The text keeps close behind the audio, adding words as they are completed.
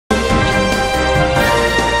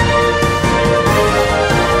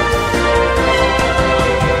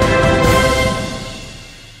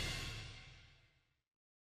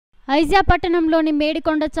ఐజా పట్టణంలోని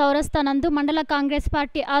మేడికొండ చౌరస్తా నందు మండల కాంగ్రెస్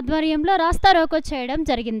పార్టీ ఆధ్వర్యంలో రాస్తారోకో చేయడం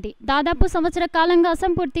జరిగింది. దాదాపు సంవత్సర కాలంగా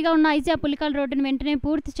అసంపూర్తిగా ఉన్న ఐజా పులికల్ రోడ్డును వెంటనే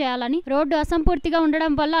పూర్తి చేయాలని, రోడ్డు అసంపూర్తిగా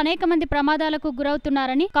ఉండడం వల్ల అనేక మంది ప్రమాదాలకు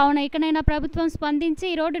గురవుతున్నారని, కావున ఇకనైనా ప్రభుత్వం స్పందించి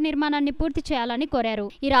ఈ రోడ్డు నిర్మాణాన్ని పూర్తి చేయాలని కోరారు.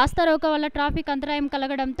 ఈ రాస్తారోకో వల్ల ట్రాఫిక్ అంతరాయం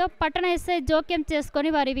కలగడంతో పట్టణ ఎస్ఐ జోక్యం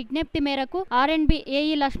చేసుకుని వారి విజ్ఞప్తి మేరకు ఆర్ఎండ్బి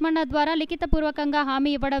ఏఈ లక్ష్మణ ద్వారా లిఖితపూర్వకంగా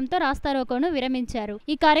హామీ ఇవ్వడంతో రాస్తారోకోను విరమించారు.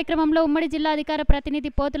 ఈ కార్యక్రమంలో ఉమ్మడి జిల్లా అధికార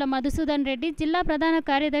ప్రతినిధి పోతుల మధుసూదన్ రెడ్డి, జిల్లా ప్రధాన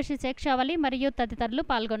కార్యదర్శి శేక్షావళి మరియు తదితరులు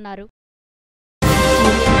పాల్గొన్నారు.